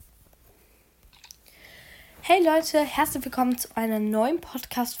Hey Leute, herzlich willkommen zu einer neuen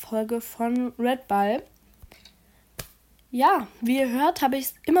Podcast-Folge von Red Bull. Ja, wie ihr hört, habe ich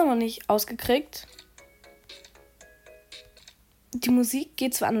es immer noch nicht ausgekriegt. Die Musik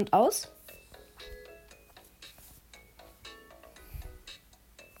geht zwar an und aus.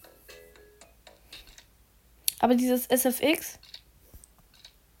 Aber dieses SFX...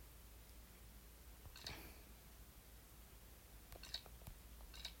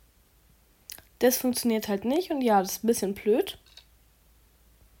 Das funktioniert halt nicht und ja, das ist ein bisschen blöd.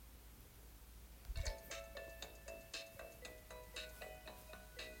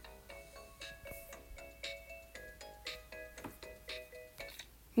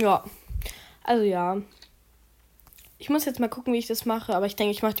 Ja, also ja. Ich muss jetzt mal gucken, wie ich das mache, aber ich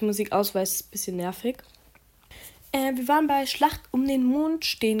denke, ich mache die Musik aus, weil es ist ein bisschen nervig. Wir waren bei Schlacht um den Mond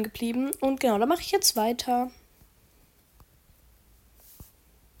stehen geblieben und genau, da mache ich jetzt weiter.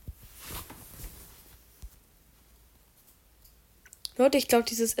 Leute, ich glaube,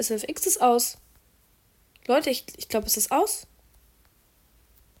 dieses SFX ist aus. Leute, ich glaube, es ist aus.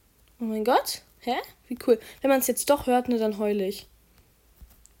 Oh mein Gott. Hä? Wie cool. Wenn man es jetzt doch hört, ne, dann heule ich.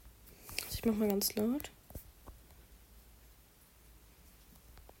 Also ich mach mal ganz laut.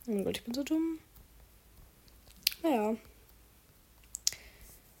 Oh mein Gott, ich bin so dumm. Naja. Man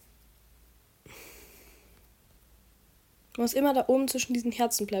muss immer da oben zwischen diesen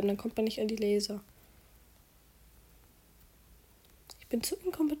Herzen bleiben, dann kommt man nicht an die Laser. Ich bin zu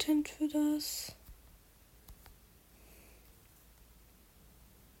inkompetent für das.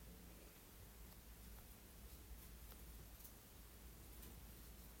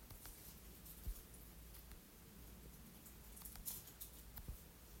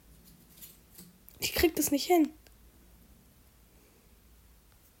 Ich krieg das nicht hin.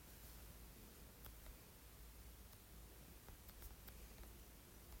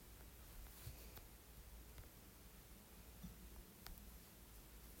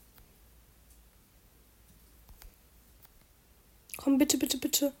 Komm, bitte, bitte,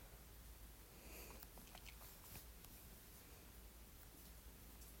 bitte.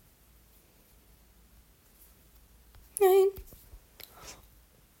 Nein.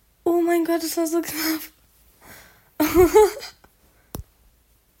 Oh mein Gott, das war so knapp. Oh nein,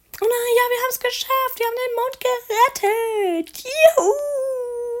 ja, wir haben es geschafft. Wir haben den Mond gerettet. Juhu.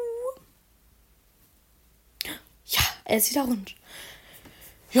 Ja, er ist wieder rund.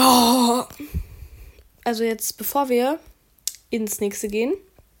 Ja. Also jetzt, bevor wir ins nächste gehen,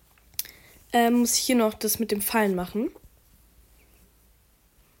 muss ich hier noch das mit dem Fallen machen.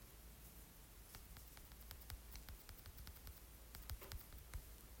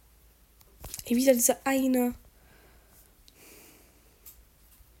 Ey, wieder diese eine.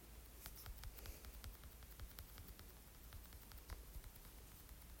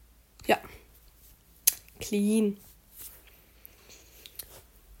 Ja. Clean.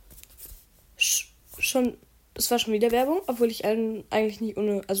 Schon, es war schon wieder Werbung, obwohl ich eigentlich nicht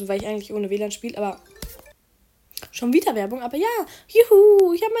ohne, also weil ich eigentlich ohne WLAN spiele, aber schon wieder Werbung, aber ja,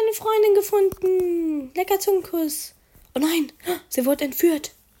 juhu, ich habe meine Freundin gefunden. Lecker Zungenkuss. Oh nein, sie wurde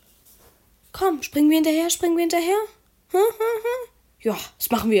entführt. Komm, springen wir hinterher? Ja, das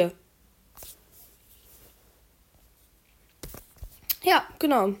machen wir. Ja,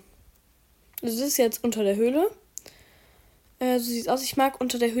 genau. Also das ist jetzt unter der Höhle. So sieht es aus. Ich mag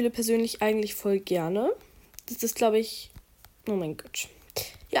unter der Höhle persönlich eigentlich voll gerne. Das ist, glaube ich... Oh mein Gott.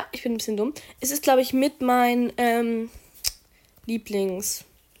 Ja, ich bin ein bisschen dumm. Es ist, glaube ich, mit mein Lieblings...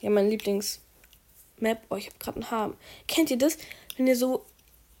 Ja, mein Lieblings-Map. Oh, ich habe gerade ein Haar. Kennt ihr das? Wenn ihr so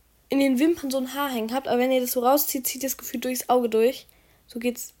in den Wimpern so ein Haar hängen habt, aber wenn ihr das so rauszieht, zieht das Gefühl durchs Auge durch. So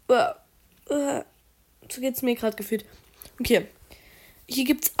geht's... So geht's mir gerade gefühlt. Okay. Hier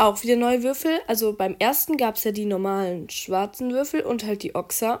gibt es auch wieder neue Würfel. Also beim ersten gab es ja die normalen schwarzen Würfel und halt die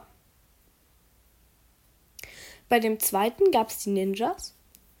Oxer. Bei dem zweiten gab es die Ninjas.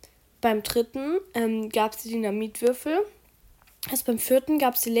 Beim dritten gab es die Dynamitwürfel. Also beim vierten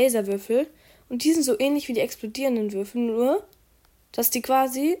gab es die Laserwürfel. Und die sind so ähnlich wie die explodierenden Würfel, nur dass die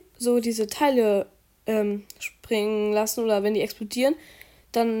quasi so diese Teile springen lassen oder wenn die explodieren,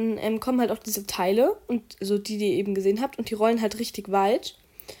 dann kommen halt auch diese Teile und so die ihr eben gesehen habt und die rollen halt richtig weit.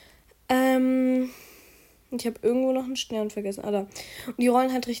 Ich habe irgendwo noch einen Stern vergessen. Da. Und die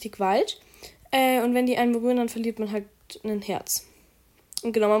rollen halt richtig weit. Und wenn die einen berühren, dann verliert man halt ein Herz.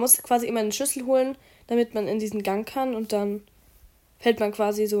 Und genau, man muss quasi immer eine Schüssel holen, damit man in diesen Gang kann und dann fällt man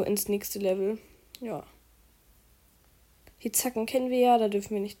quasi so ins nächste Level. Ja. Die Zacken kennen wir ja, da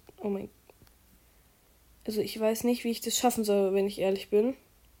dürfen wir nicht... Oh mein Gott. Also ich weiß nicht, wie ich das schaffen soll, wenn ich ehrlich bin.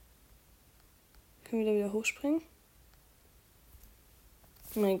 Können wir da wieder hochspringen?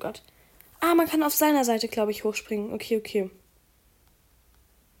 Oh mein Gott. Ah, man kann auf seiner Seite, glaube ich, hochspringen. Okay.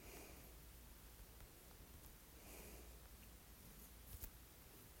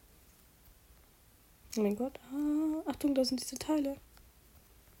 Oh mein Gott. Ah, Achtung, da sind diese Teile.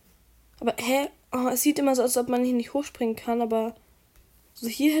 Aber, hä? Oh, es sieht immer so aus, als ob man hier nicht hochspringen kann, aber so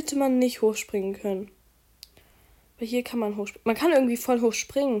hier hätte man nicht hochspringen können. Aber hier kann man hochspringen. Man kann irgendwie voll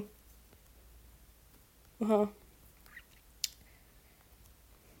hochspringen. Aha.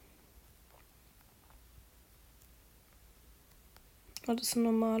 Oh, das ist ein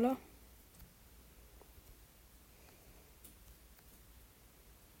normaler.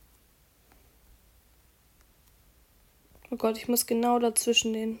 Oh Gott, ich muss genau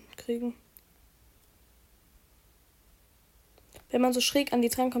dazwischen den kriegen. Wenn man so schräg an die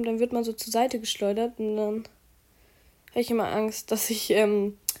drankommt, dann wird man so zur Seite geschleudert und dann habe ich immer Angst, dass ich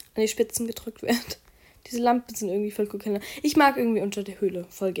an die Spitzen gedrückt werde. Diese Lampen sind irgendwie voll cool. Ich mag irgendwie unter der Höhle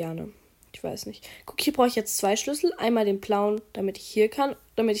voll gerne. Ich weiß nicht. Guck, hier brauche ich jetzt 2 Schlüssel. Einmal den blauen, damit ich hier kann,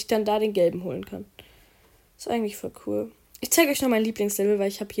 damit ich dann da den gelben holen kann. Ist eigentlich voll cool. Ich zeige euch noch mein Lieblingslevel, weil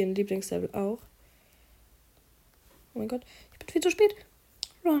ich habe hier ein Lieblingslevel auch. Oh mein Gott, ich bin viel zu spät.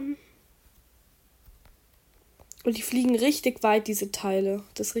 Run. Und die fliegen richtig weit, diese Teile.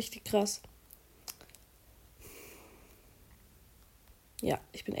 Das ist richtig krass. Ja,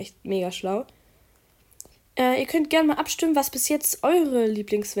 ich bin echt mega schlau. Ihr könnt gerne mal abstimmen, was bis jetzt eure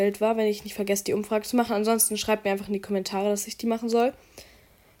Lieblingswelt war, wenn ich nicht vergesse, die Umfrage zu machen. Ansonsten schreibt mir einfach in die Kommentare, dass ich die machen soll.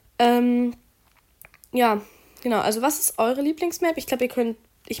 Ja, genau. Also was ist eure Lieblingsmap? Ich glaube, ihr könnt...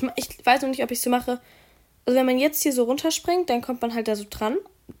 Ich weiß noch nicht, ob ich es so mache. Also wenn man jetzt hier so runterspringt, dann kommt man halt da so dran.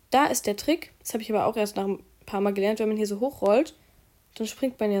 Da ist der Trick. Das habe ich aber auch erst nach ein paar Mal gelernt. Wenn man hier so hochrollt, dann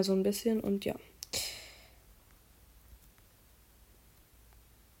springt man ja so ein bisschen und ja.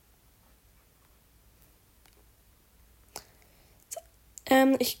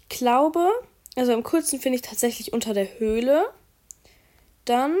 Ich glaube, also im kurzen finde ich tatsächlich unter der Höhle.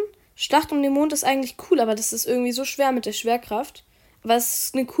 Dann Schlacht um den Mond ist eigentlich cool, aber das ist irgendwie so schwer mit der Schwerkraft. Aber es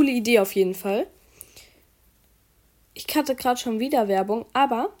ist eine coole Idee auf jeden Fall. Ich hatte gerade schon wieder Werbung,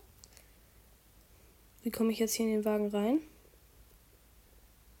 aber wie komme ich jetzt hier in den Wagen rein?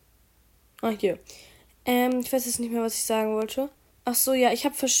 Ah, hier. Ich weiß jetzt nicht mehr, was ich sagen wollte. Ach so, ja, ich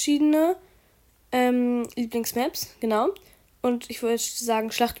habe verschiedene Lieblingsmaps, genau. Und ich wollte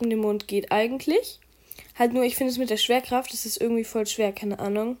sagen, Schlacht um den Mond geht eigentlich. Halt nur, ich finde es mit der Schwerkraft, das ist irgendwie voll schwer, keine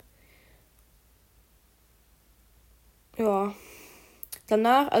Ahnung. Ja.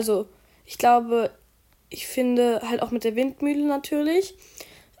 Danach, also, ich glaube, ich finde halt auch mit der Windmühle natürlich,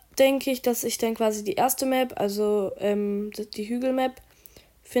 denke ich, dass ich dann quasi die erste Map, also die Hügelmap,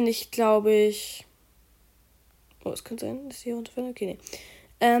 finde ich, glaube ich... Oh, es könnte sein, dass die hier runterfallen. Okay,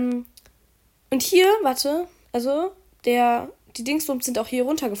 nee. Und hier, warte, also, die Dingsbums sind auch hier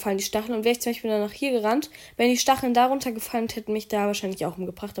runtergefallen, die Stacheln. Und wäre ich zum Beispiel dann nach hier gerannt, wären die Stacheln da runtergefallen und hätten mich da wahrscheinlich auch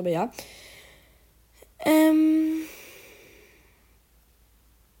umgebracht, aber ja.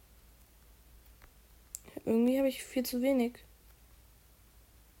 Irgendwie habe ich viel zu wenig.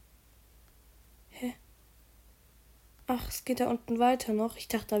 Hä? Ach, es geht da unten weiter noch. Ich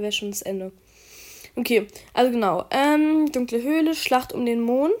dachte, da wäre schon das Ende. Okay, also genau. Dunkle Höhle, Schlacht um den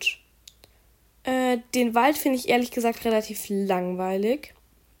Mond. Den Wald finde ich ehrlich gesagt relativ langweilig.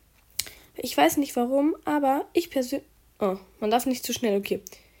 Ich weiß nicht warum, aber ich persönlich... Oh, man darf nicht zu schnell, okay.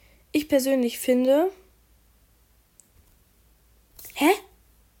 Ich persönlich finde... Hä?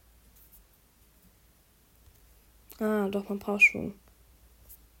 Ah, doch, man braucht Schwung.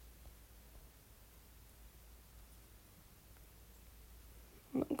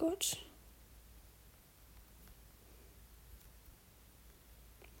 Oh mein Gott.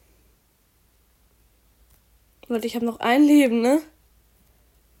 Leute, ich habe noch ein Leben, ne?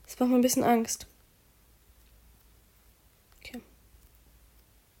 Das macht mir ein bisschen Angst. Okay.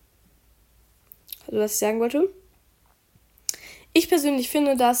 Also, was ich sagen wollte. Ich persönlich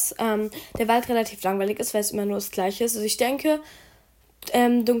finde, dass der Wald relativ langweilig ist, weil es immer nur das Gleiche ist. Also ich denke,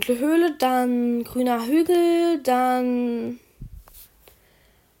 dunkle Höhle, dann grüner Hügel, dann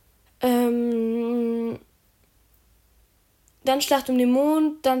dann Schlacht um den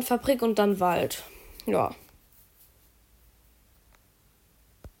Mond, dann Fabrik und dann Wald. Ja.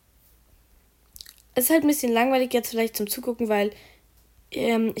 Es ist halt ein bisschen langweilig jetzt vielleicht zum Zugucken, weil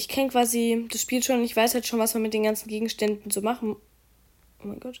ich kenne quasi das Spiel schon und ich weiß halt schon, was man mit den ganzen Gegenständen so machen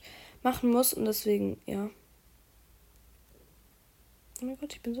muss und deswegen, ja. Oh mein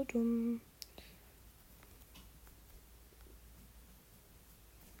Gott, ich bin so dumm.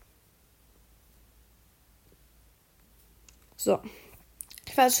 So.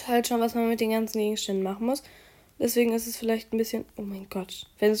 Ich weiß halt schon, was man mit den ganzen Gegenständen machen muss. Deswegen ist es vielleicht ein bisschen... Oh mein Gott,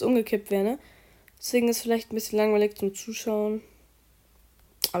 wenn es umgekippt wäre, ne? Deswegen ist es vielleicht ein bisschen langweilig zum Zuschauen.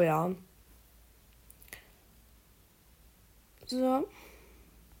 Aber ja. So.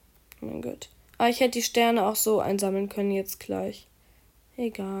 Oh mein Gott. Aber ich hätte die Sterne auch so einsammeln können jetzt gleich.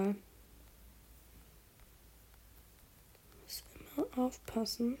 Egal. Muss immer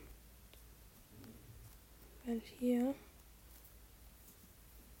aufpassen. Weil hier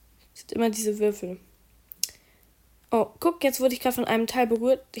sind immer diese Würfel. Oh, guck, jetzt wurde ich gerade von einem Teil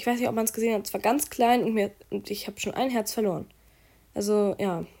berührt. Ich weiß nicht, ob man es gesehen hat. Es war ganz klein und ich habe schon ein Herz verloren. Also,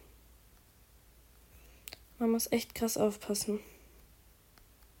 ja. Man muss echt krass aufpassen.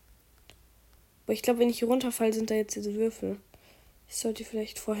 Aber ich glaube, wenn ich hier runterfalle, sind da jetzt diese Würfel. Ich sollte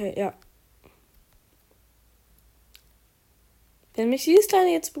vielleicht vorher, ja. Wenn mich dieses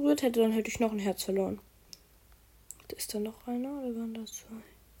Kleine jetzt berührt hätte, dann hätte ich noch ein Herz verloren. Ist da noch einer oder waren das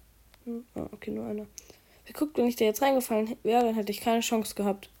zwei? Ah, okay, nur einer. Wer guckt, wenn ich da jetzt reingefallen wäre, dann hätte ich keine Chance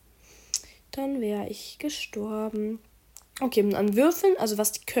gehabt. Dann wäre ich gestorben. Okay, an Würfeln, also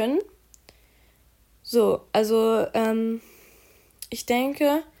was die können. So, also, ich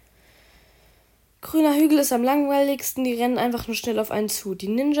denke, grüner Hügel ist am langweiligsten. Die rennen einfach nur schnell auf einen zu. Die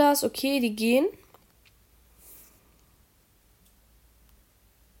Ninjas, okay, die gehen.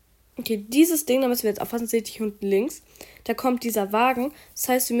 Okay, dieses Ding, da müssen wir jetzt aufpassen, seht ihr hier unten links. Da kommt dieser Wagen. Das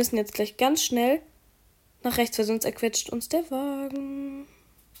heißt, wir müssen jetzt gleich ganz schnell nach rechts, weil sonst erquetscht uns der Wagen.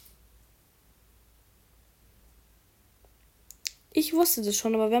 Ich wusste das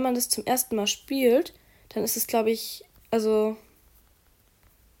schon, aber wenn man das zum ersten Mal spielt, dann ist es, glaube ich, also...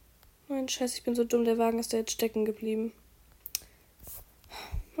 Nein, scheiße, ich bin so dumm, der Wagen ist da jetzt stecken geblieben.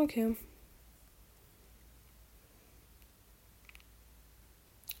 Okay.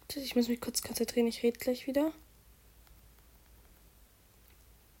 Ich muss mich kurz konzentrieren, ich rede gleich wieder.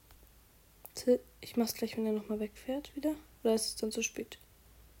 Ich mach's gleich, wenn er nochmal wegfährt wieder. Oder ist es dann zu spät?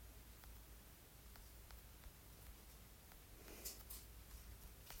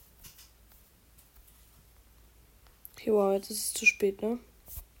 Okay, wow, jetzt ist es zu spät, ne?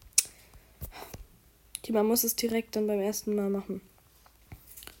 Okay, man muss es direkt dann beim ersten Mal machen.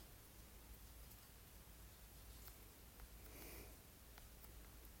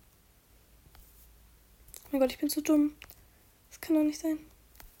 Oh mein Gott, ich bin so dumm. Das kann doch nicht sein.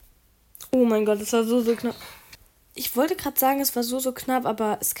 Oh mein Gott, das war so knapp. Ich wollte gerade sagen, es war so knapp,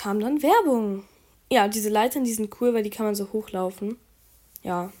 aber es kam dann Werbung. Ja, diese Leitern, die sind cool, weil die kann man so hochlaufen.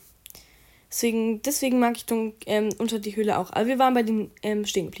 Ja. Deswegen mag ich unter die Höhle auch. Aber wir waren bei den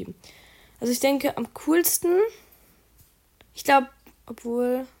stehen geblieben. Also ich denke, am coolsten... Ich glaube,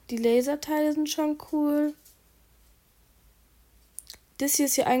 obwohl die Laserteile sind schon cool. Das hier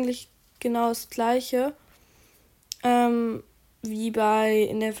ist ja eigentlich genau das gleiche. Wie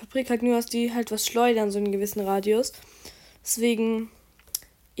in der Fabrik halt, nur dass die halt was schleudern, so einen gewissen Radius. Deswegen,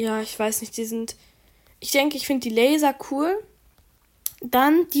 ja, ich weiß nicht, ich denke, ich finde die Laser cool.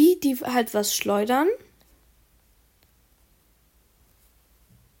 Dann die halt was schleudern.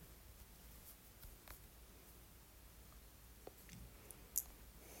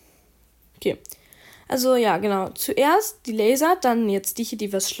 Okay. Also, ja, genau. Zuerst die Laser, dann jetzt die hier,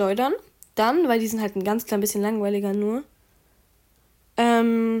 die was schleudern. Dann, weil die sind halt ein ganz klein bisschen langweiliger nur.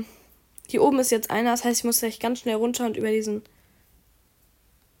 Hier oben ist jetzt einer, das heißt, ich muss gleich ganz schnell runter und über diesen...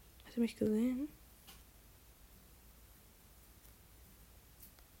 Hat er mich gesehen?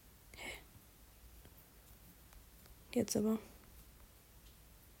 Jetzt aber.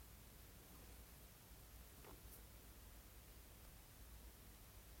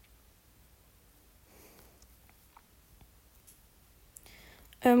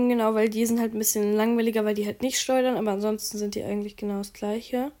 Genau, weil die sind halt ein bisschen langweiliger, weil die halt nicht schleudern, aber ansonsten sind die eigentlich genau das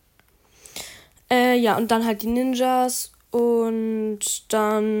gleiche. Ja, und dann halt die Ninjas und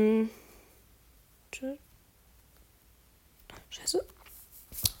dann... Scheiße.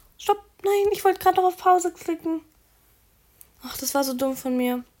 Stopp, nein, ich wollte gerade noch auf Pause klicken. Ach, das war so dumm von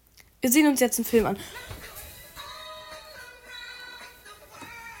mir. Wir sehen uns jetzt einen Film an.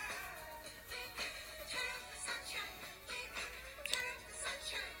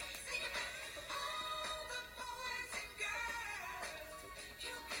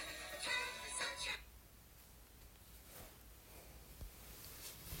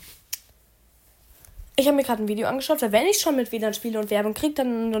 Ich habe mir gerade ein Video angeschaut, weil wenn ich schon mit WLAN spiele und Werbung kriege,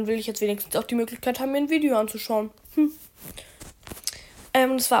 dann will ich jetzt wenigstens auch die Möglichkeit haben, mir ein Video anzuschauen.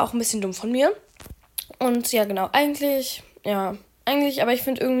 Das war auch ein bisschen dumm von mir. Und ja, genau, eigentlich, aber ich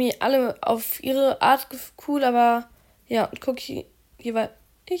finde irgendwie alle auf ihre Art cool, aber ja, guck, hier war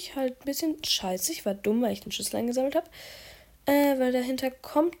ich halt ein bisschen scheiße. Ich war dumm, weil ich den Schlüssel eingesammelt habe. Weil dahinter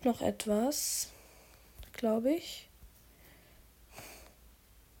kommt noch etwas. glaube ich.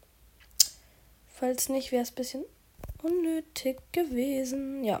 Falls nicht, wäre es ein bisschen unnötig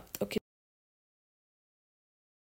gewesen. Ja, okay.